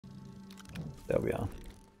There we are.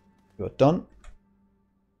 You're done.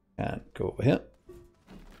 And go over here.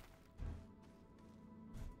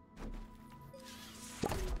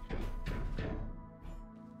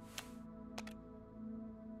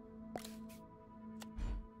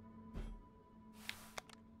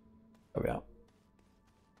 There we are.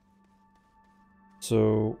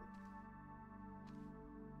 So,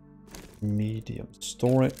 medium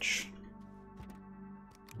storage.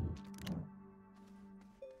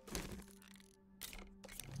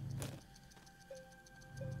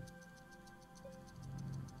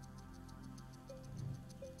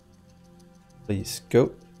 Please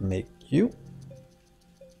go make you.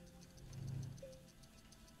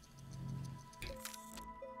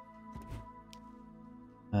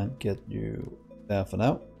 And get you there for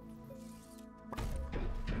now.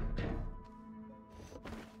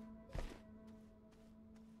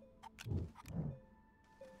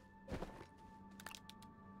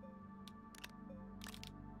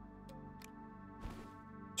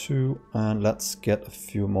 Two, and let's get a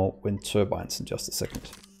few more wind turbines in just a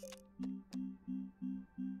second.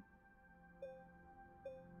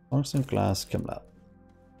 Tungsten, glass, Chemlab.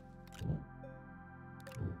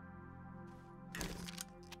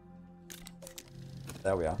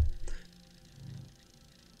 There we are.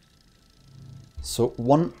 So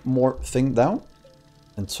one more thing down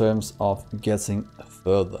in terms of getting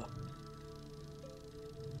further.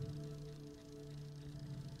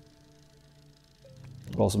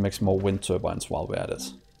 It also makes more wind turbines while we're at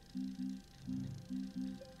it.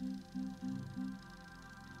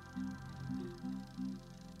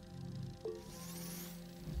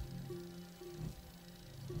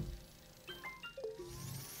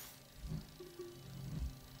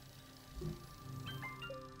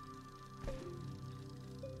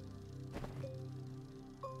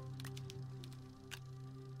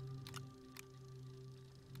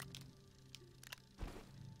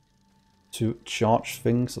 To charge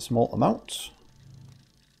things a small amount.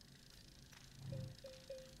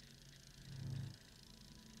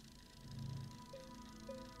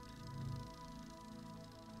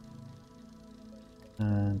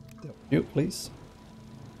 And there you, please.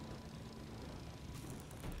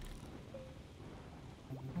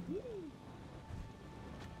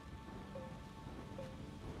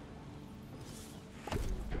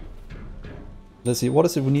 Let's see, what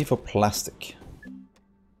is it we need for plastic?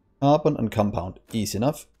 Carbon and compound, easy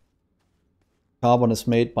enough. Carbon is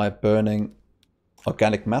made by burning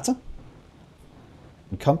organic matter.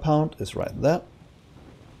 And compound is right there.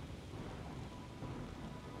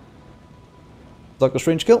 Dr.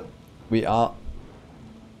 Strange kill. We are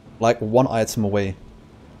like one item away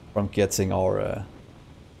from getting our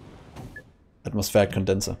atmospheric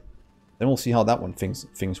condenser. Then we'll see how that one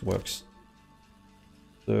things works.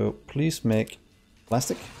 So please make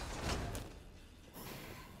plastic.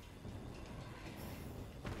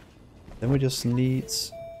 Then we just need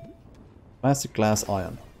plastic, glass,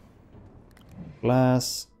 iron.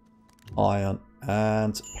 Glass, iron,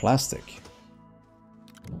 and plastic.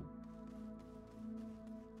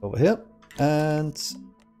 Over here. And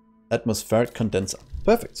atmospheric condenser.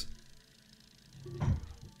 Perfect.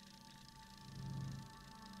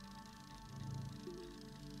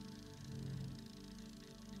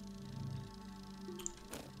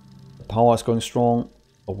 The power is going strong.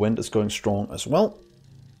 The wind is going strong as well.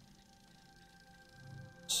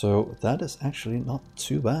 So that is actually not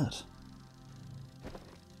too bad.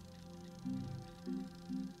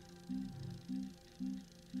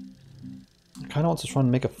 I kind of want to try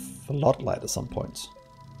and make a floodlight at some point.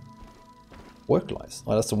 Work lights.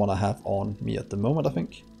 Oh, that's the one I have on me at the moment, I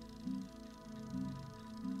think.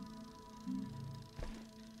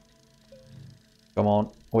 Come on.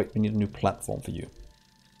 Wait, we need a new platform for you.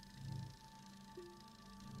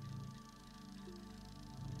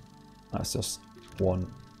 That's just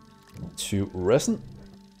 1, 2 resin.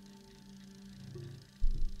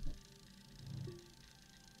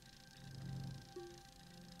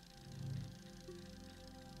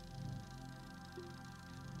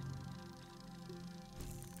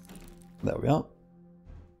 There we are.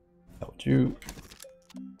 That would you.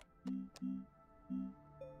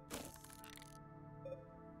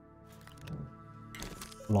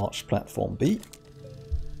 Large platform B.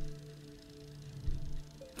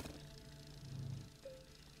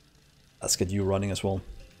 Let's get you running as well.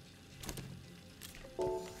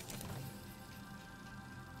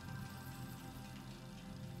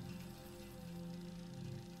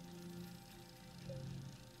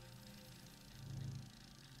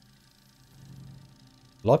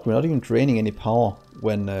 Look, we're not even draining any power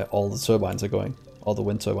when all the turbines are going. All the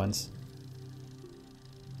wind turbines.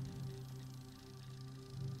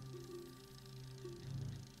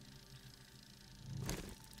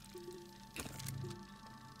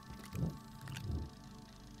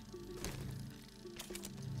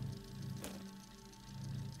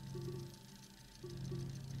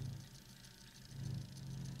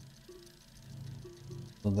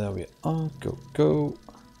 So there we are. Go, go.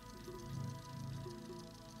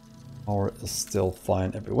 Power is still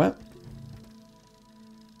fine everywhere.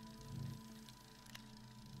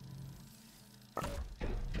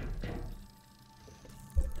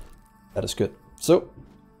 That is good. So,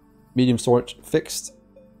 medium storage fixed.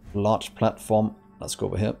 Large platform. Let's go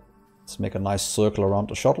over here. Let's make a nice circle around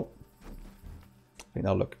the shuttle. I think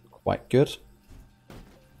that'll look quite good.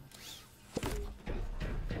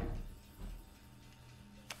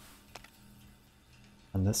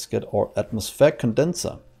 And let's get our atmospheric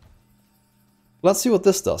condenser. Let's see what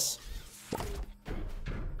this does.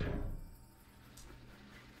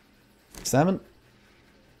 Examine.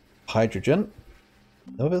 Hydrogen.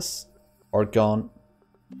 Notice. Argon.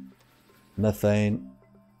 Methane.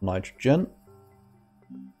 Nitrogen.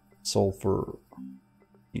 Sulfur.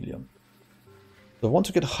 Helium. So I want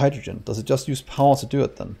to get hydrogen. Does it just use power to do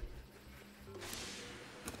it then?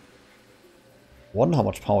 Wonder how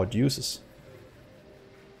much power it uses.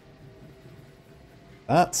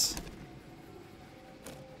 That.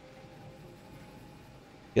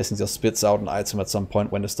 Guessing just spits out an item at some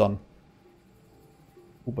point when it's done.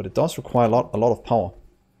 Ooh, but it does require a lot of power.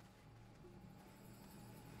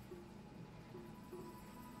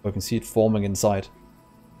 I can see it forming inside.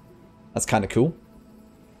 That's kind of cool.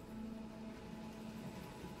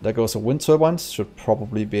 There goes the wind turbines. Should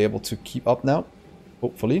probably be able to keep up now.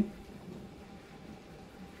 Hopefully.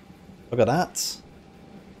 Look at that.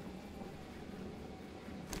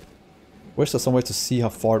 Wish there's some way to see how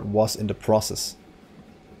far it was in the process.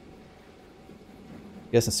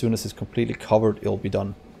 I guess as soon as it's completely covered, it'll be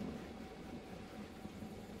done.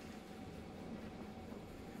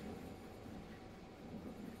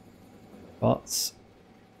 But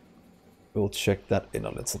we'll check that in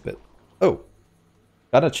a little bit. Oh,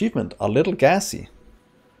 got an achievement, a little gassy.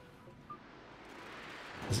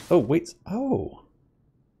 Oh wait, oh.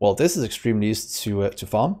 Well, this is extremely easy to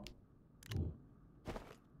farm.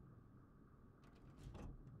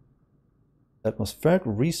 Atmospheric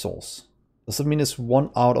resource. Does it mean it's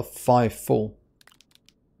 1 out of 5 full?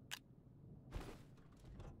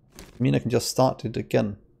 I mean I can just start it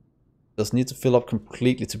again. Does need to fill up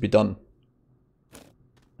completely to be done.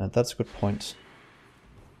 And that's a good point.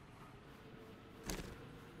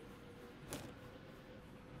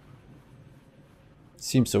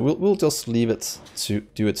 Seems so. We'll just leave it to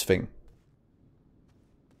do its thing.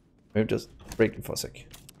 Maybe just break it for a sec.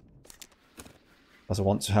 Because I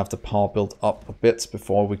want to have the power built up a bit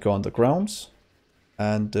before we go underground.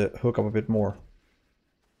 And hook up a bit more.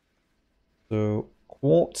 So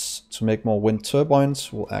quartz to make more wind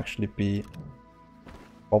turbines will actually be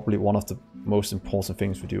probably one of the most important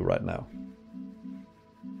things we do right now.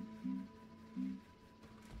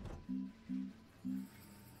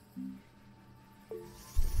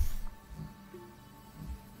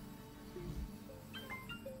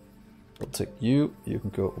 We'll take you. You can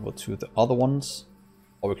go over to the other ones.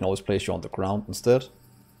 Or we can always place you on the ground instead.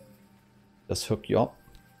 Just hook you up.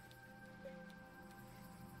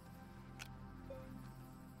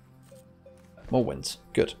 More wind.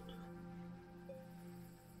 Good.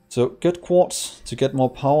 So get quartz to get more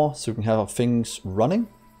power so we can have our things running.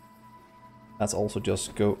 Let's also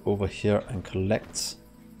just go over here and collect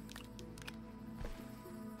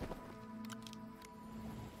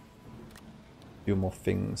a few more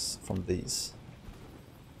things from these.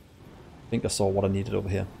 I think I saw what I needed over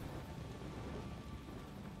here.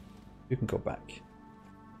 You can go back.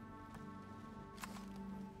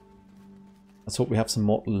 Let's hope we have some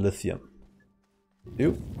more lithium.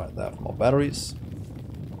 Right there for more batteries.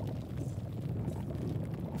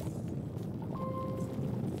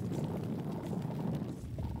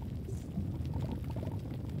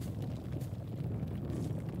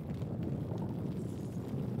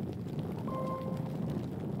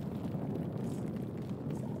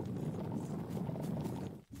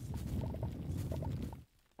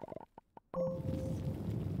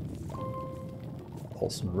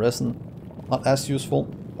 Some resin. Not as useful,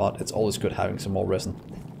 but it's always good having some more resin.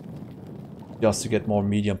 Just to get more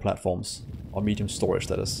medium platforms. Or medium storage,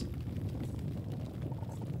 that is.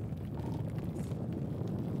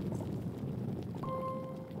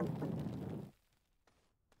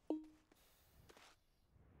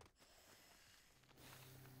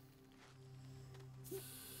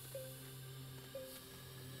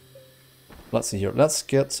 Let's see here. Let's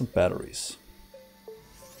get some batteries.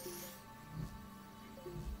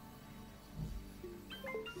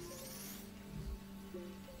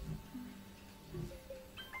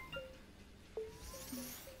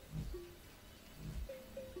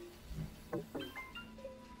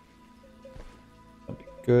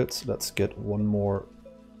 Good, let's get one more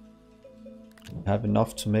Have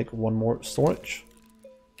enough to make one more storage.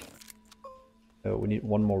 Oh, we need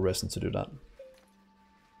one more resin to do that.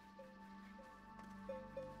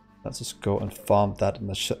 Let's just go and farm that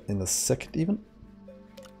in a second even.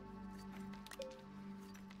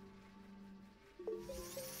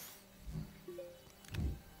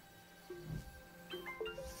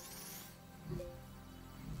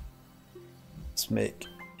 Let's make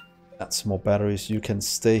add some more batteries. You can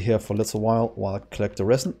stay here for a little while I collect the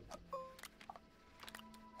resin.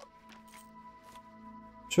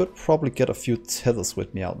 Should probably get a few tethers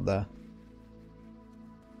with me out there.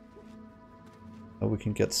 So we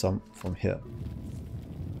can get some from here.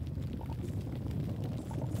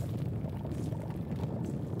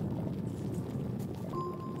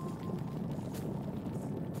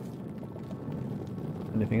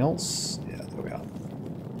 Anything else? Yeah, there we are.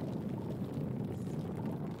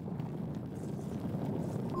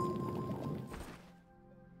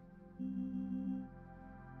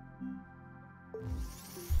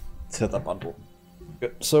 Tether bundle.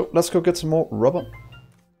 Good. So let's go get some more rubber.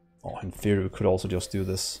 Oh, in theory we could also just do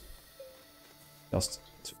this. Just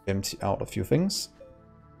to empty out a few things.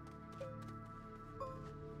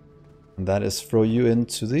 And that is throw you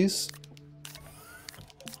into these.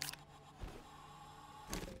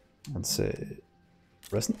 And say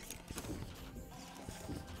resin.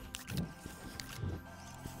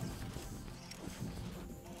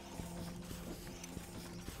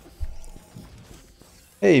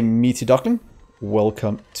 Hey meaty duckling,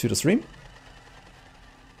 welcome to the stream.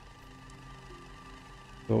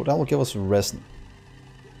 So that will give us resin.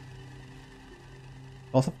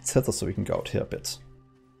 Also tether so we can go out here a bit.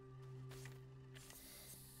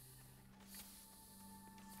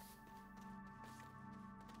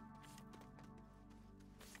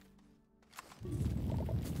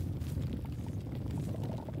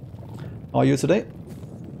 How are you today?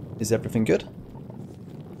 Is everything good?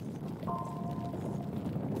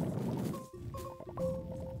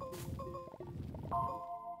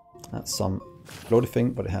 That's some floaty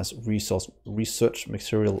thing, but it has research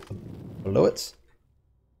material below it,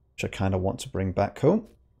 which I kind of want to bring back home.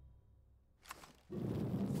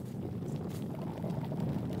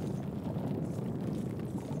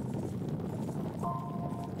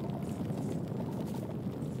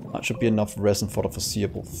 That should be enough resin for the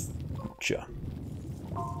foreseeable future.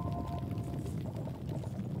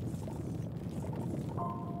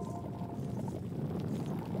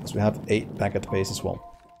 So we have 8 back at the base as well.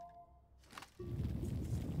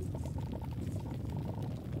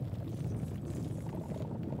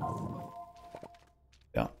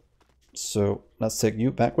 Yeah. So let's take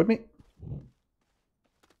you back with me.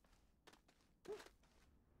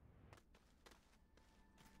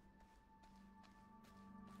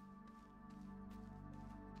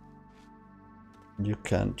 You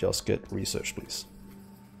can just get research, please.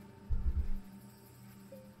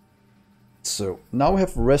 So now we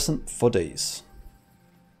have resin for days.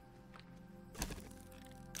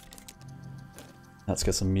 Let's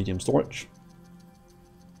get some medium storage.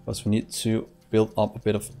 Because we need to build up a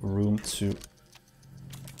bit of room to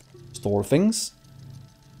store things.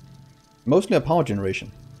 Mostly a power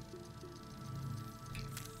generation.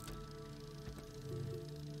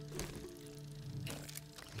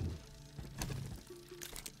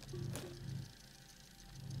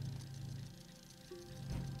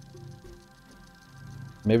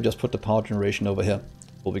 Maybe just put the power generation over here.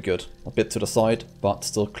 Will be good. A bit to the side, but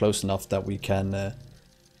still close enough that we can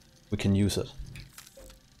use it.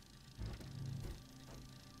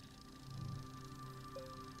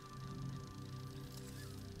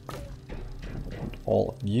 Want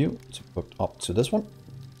all of you to hook up to this one.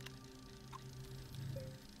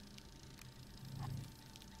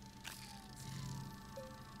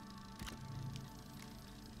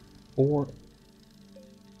 Or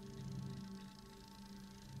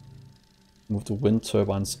move the wind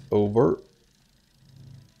turbines over.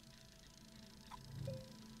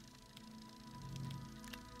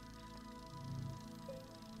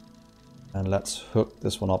 And let's hook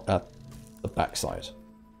this one up at the backside.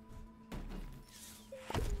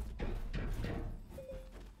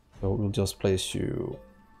 So we'll just place you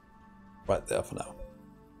right there for now.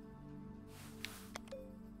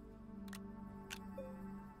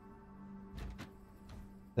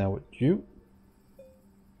 There with you.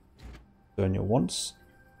 Turn you once.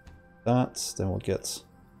 That, then we'll get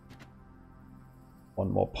one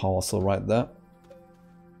more power cell right there.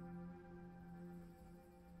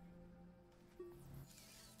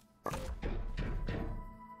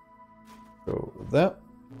 Go there.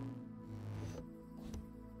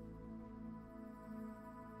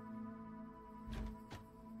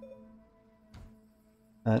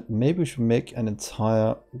 And maybe we should make an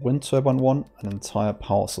entire wind turbine one, an entire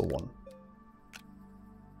power cell one.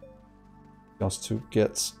 Just to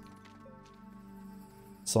get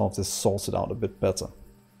some of this sorted out a bit better.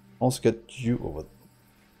 Also get you over.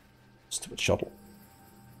 Stupid shuttle.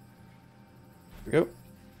 There we go.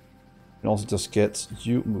 And also just get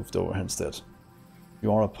you moved over here instead.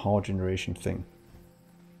 You are a power generation thing.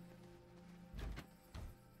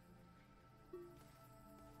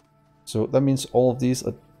 So that means all of these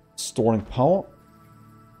are storing power.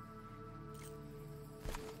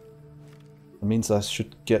 That means I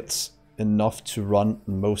should get enough to run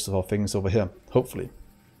most of our things over here, hopefully.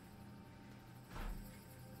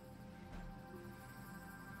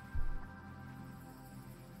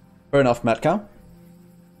 Fair enough, Mad Cow.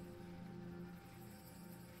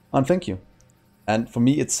 And thank you. And for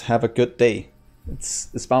me, it's have a good day. It's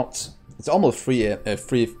almost 3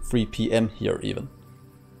 p.m. here even.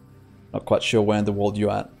 Not quite sure where in the world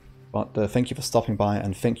you're at, but thank you for stopping by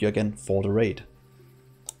and thank you again for the raid.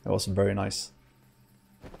 It was very nice.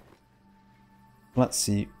 Let's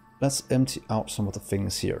see. Let's empty out some of the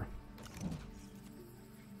things here.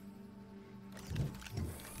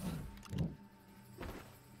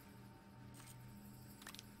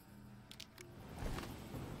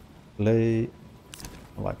 Play.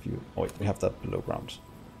 Live view. Oh wait, we have that below ground.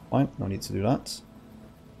 Fine, no need to do that.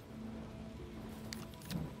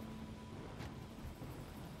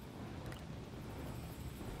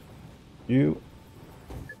 You.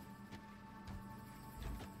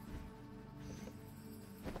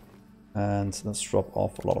 And let's drop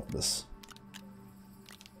off a lot of this.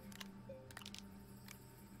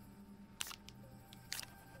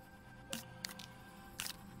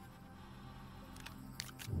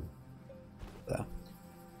 There.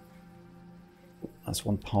 That's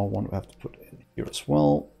one power one we have to put in here as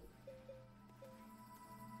well.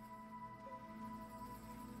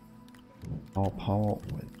 Power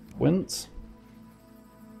with wind.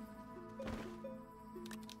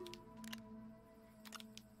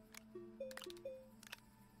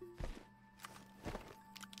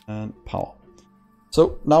 And power.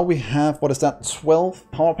 So now we have, what is that,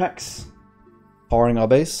 12 power packs powering our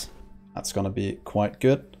base. That's gonna be quite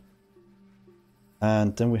good.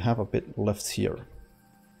 And then we have a bit left here.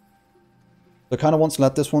 So I kind of want to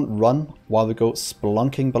let this one run while we go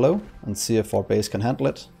spelunking below and see if our base can handle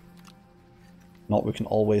it. Not, we can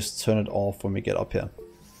always turn it off when we get up here.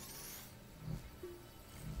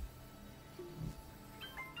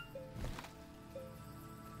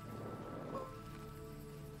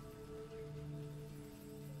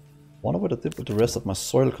 Wonder what I did with the rest of my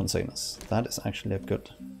soil containers. That is actually a good...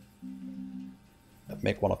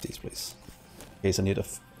 Make one of these, please. In case I need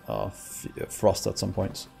a frost at some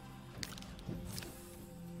point.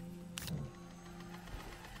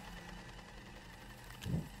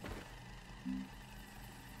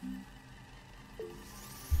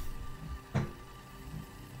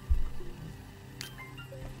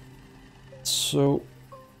 So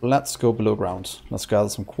let's go below ground. Let's gather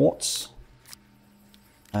some quartz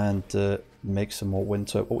and make some more wind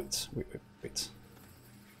turbine. Oh, wait.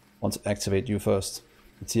 Want to activate you first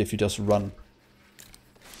and see if you just run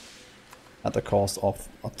at the cost of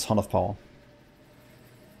a ton of power.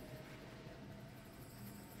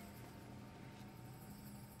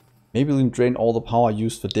 Maybe we can drain all the power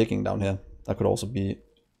used for digging down here. That could also be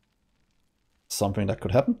something that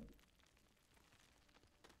could happen.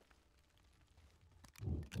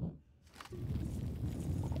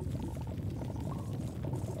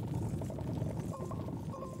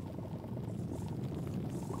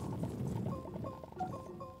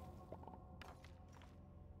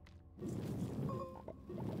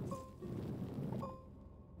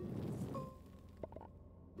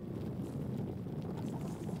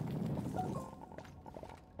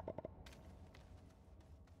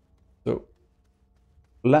 So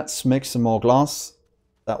let's make some more glass.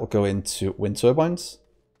 That will go into wind turbines.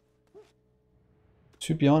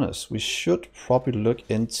 To be honest, we should probably look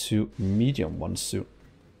into medium ones soon.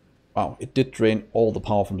 Wow, it did drain all the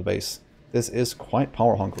power from the base. This is quite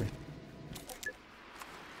power hungry.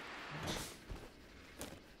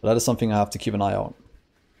 But that is something I have to keep an eye out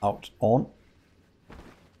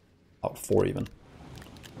for even.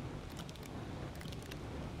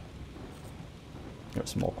 Here's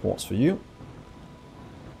some more quartz for you.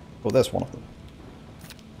 Oh, there's one of them.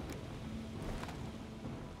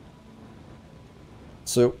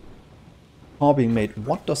 So, power being made.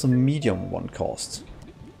 What does a medium one cost?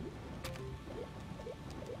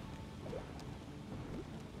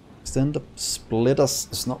 Extender splitters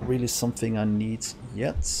is not really something I need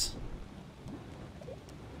yet.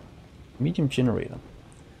 Medium generator.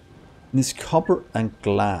 This copper and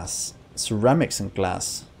glass. Ceramics and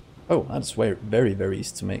glass. Oh, that's very, very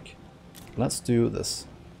easy to make. Let's do this.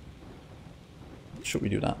 Should we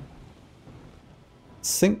do that?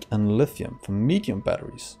 Zinc and lithium for medium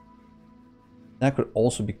batteries. That could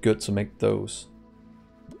also be good to make those.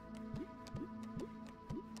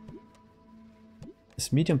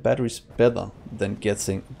 Is medium batteries better than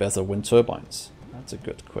getting better wind turbines? That's a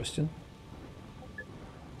good question.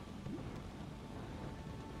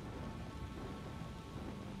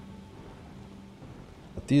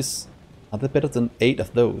 But these, are they better than 8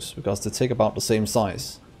 of those? Because they take about the same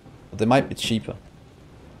size. But they might be cheaper.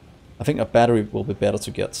 I think a battery will be better to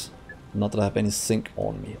get. Not that I have any zinc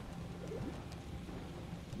on me.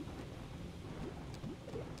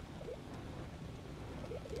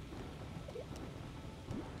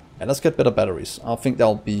 Yeah, let's get better batteries. I think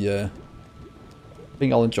that'll be. I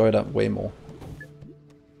think I'll enjoy that way more.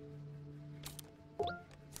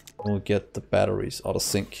 We'll get the batteries out of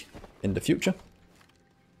zinc in the future.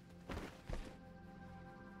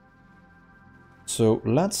 So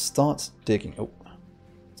let's start digging. Oh,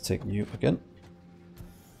 let's take you again.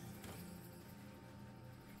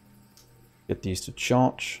 Get these to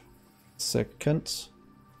charge. Second.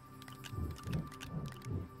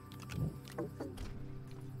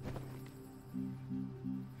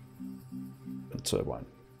 Turbine.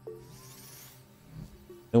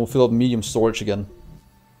 Then we'll fill up medium storage again.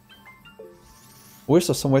 Or is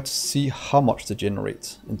there some way to see how much they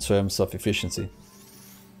generate in terms of efficiency?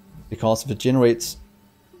 Because if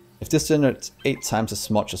this generates 8 times as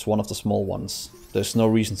much as one of the small ones, there's no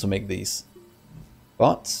reason to make these.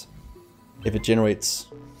 But if it generates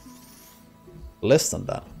less than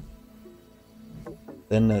that,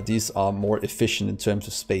 then these are more efficient in terms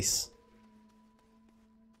of space.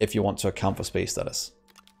 If you want to account for space, that is.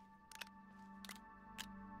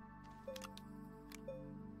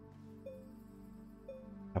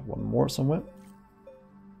 Have one more somewhere.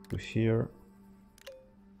 To here.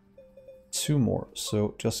 2 more.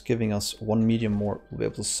 So just giving us 1 medium more, we'll be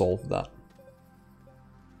able to solve that.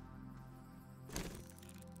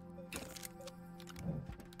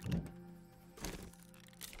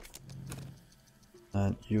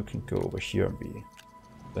 And you can go over here and be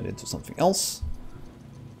turned into something else.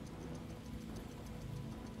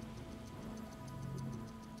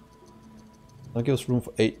 That'll give us room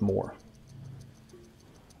for 8 more.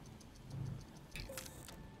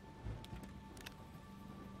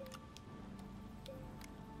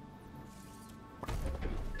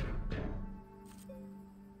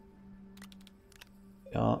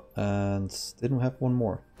 Yeah, and didn't we have one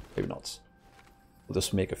more? Maybe not. We'll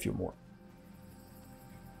just make a few more.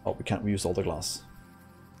 Oh, we can't reuse all the glass.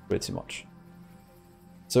 Pretty much.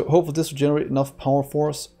 So hopefully this will generate enough power for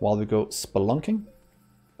us while we go spelunking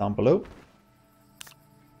down below.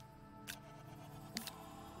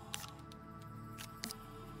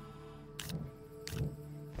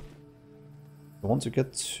 I want to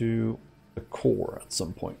get to the core at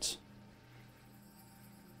some point.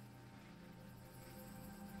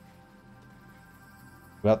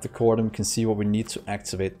 Without the core, then we can see what we need to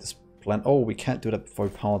activate this plan. Oh, we can't do that before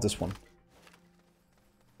we power this one.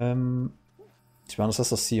 To be honest,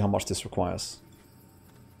 let's see how much this requires.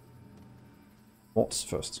 Quartz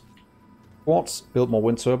first. Quartz, build more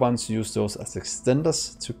wind turbines, use those as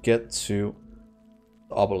extenders to get to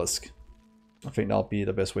the obelisk. I think that'll be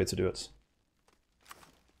the best way to do it.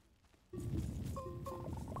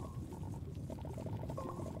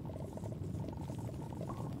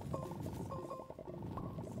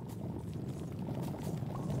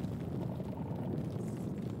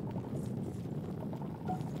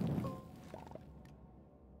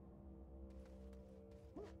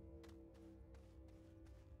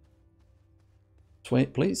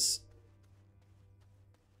 Wait, please.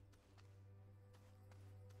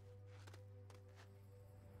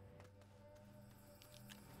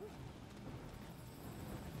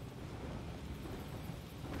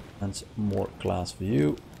 And more glass for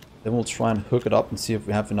you. Then we'll try and hook it up and see if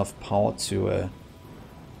we have enough power to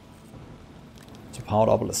power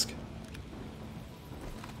the obelisk.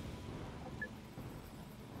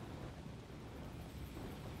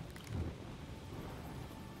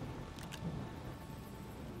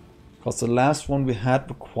 Because the last one we had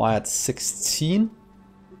required 16.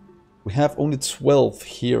 We have only 12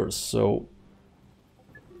 here, so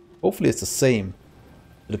hopefully it's the same.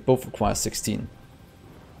 But it both require 16.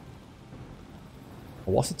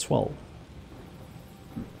 Or was it 12?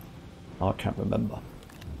 I can't remember.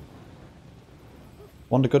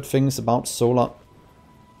 One of the good things about solar,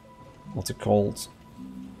 what's it called?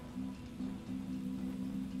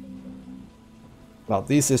 Well,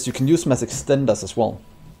 these is you can use them as extenders as well.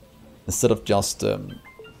 instead of just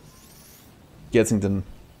getting them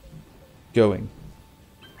going.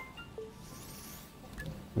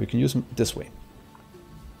 We can use them this way.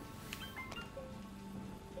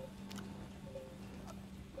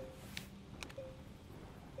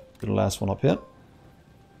 The last one up here.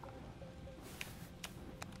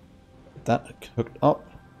 Get that hooked up.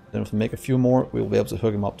 Then if we make a few more, we'll be able to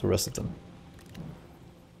hook them up to the rest of them.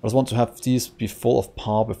 I just want to have these be full of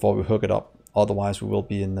power before we hook it up. Otherwise we will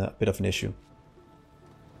be in a bit of an issue.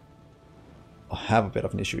 Or have a bit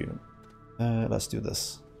of an issue even. Let's do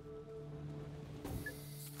this.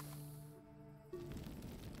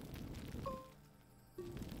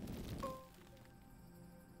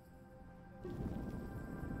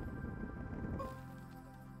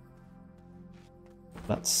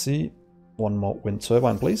 Let's see. One more wind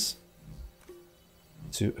turbine, please.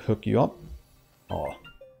 To hook you up. Oh,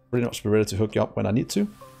 pretty much be ready to hook you up when I need to.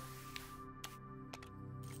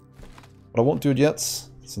 But I won't do it yet,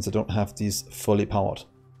 since I don't have these fully powered.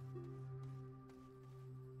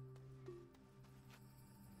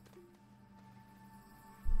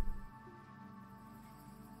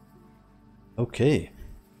 Okay.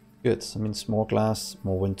 Good. That means more glass,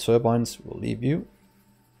 more wind turbines. We'll leave you.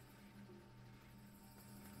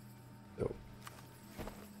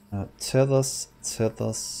 Tethers,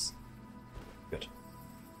 tethers. Good.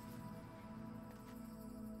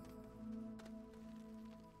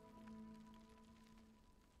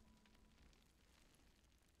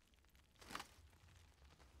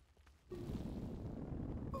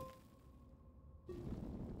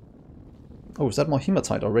 Oh, is that more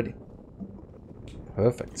hematite already?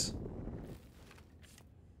 Perfect.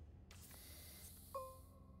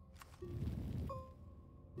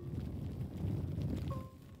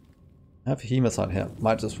 I have hematite here.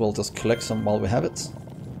 Might as well just collect some while we have it.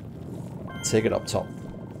 Take it up top.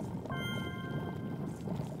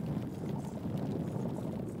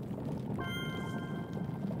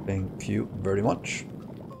 Thank you very much.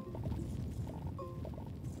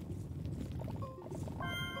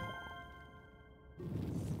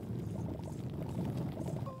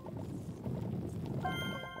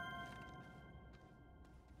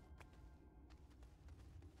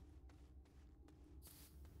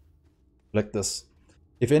 Like this.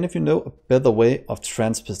 If any of you know a better way of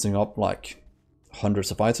transporting up like hundreds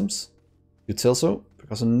of items, you tell so,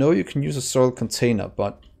 because I know you can use a soil container,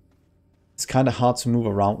 but it's kind of hard to move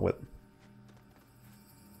around with.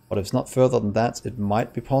 But if it's not further than that, it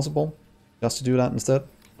might be possible just to do that instead.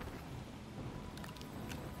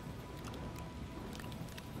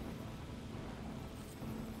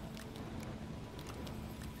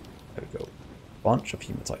 There we go. Bunch of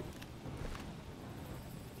hematite.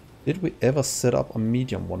 Did we ever set up a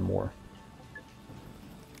medium one more?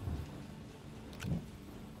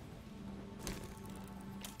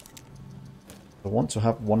 I want to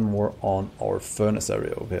have one more on our furnace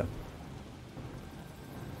area over here.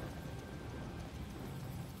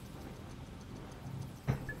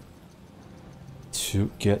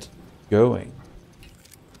 To get going.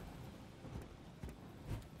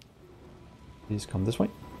 Please come this way.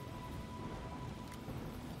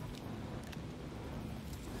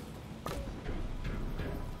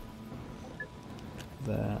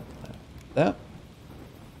 There.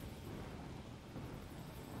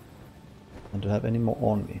 And do I have any more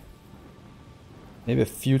on me? Maybe a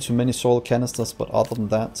few too many soil canisters, but other than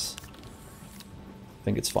that, I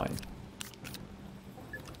think it's fine.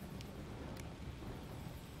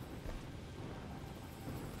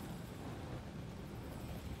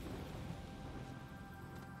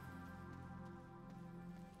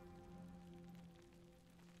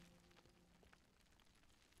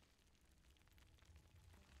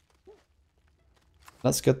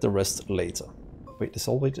 Let's get the rest later. Wait, it's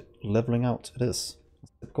always leveling out. It is.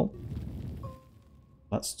 That's typical.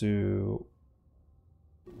 Let's do...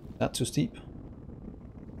 That too steep?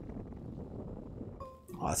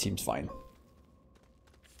 Ah, that seems fine.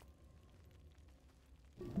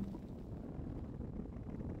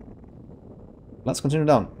 Let's continue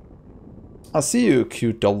down. I see you,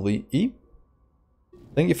 QWE.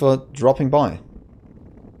 Thank you for dropping by.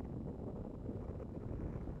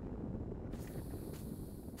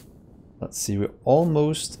 Let's see, we're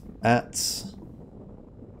almost at...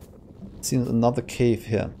 See another cave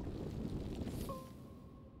here.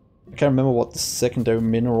 I can't remember what the secondary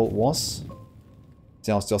mineral was.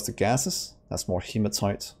 That was just the gases. That's more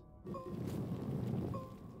hematite.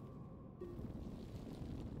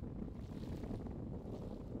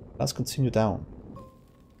 Let's continue down.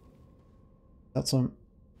 That's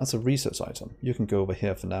a research item. You can go over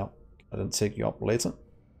here for now. I'll then take you up later.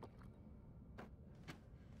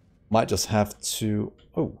 Might just have to...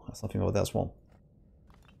 Oh, there's something over there as well.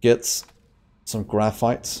 Get some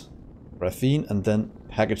graphite, graphene, and then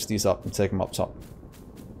package these up and take them up top.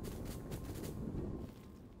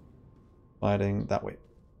 Fighting that way.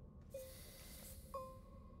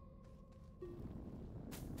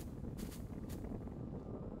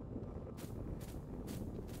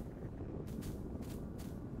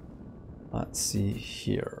 Let's see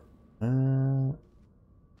here.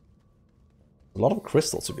 A lot of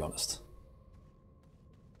crystals, to be honest.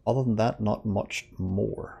 Other than that, not much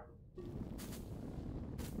more.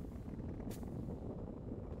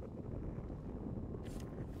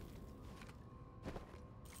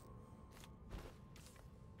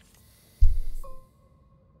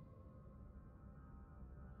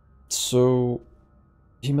 So,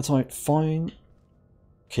 hematite, fine.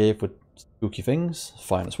 Cave with spooky things,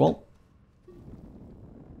 fine as well.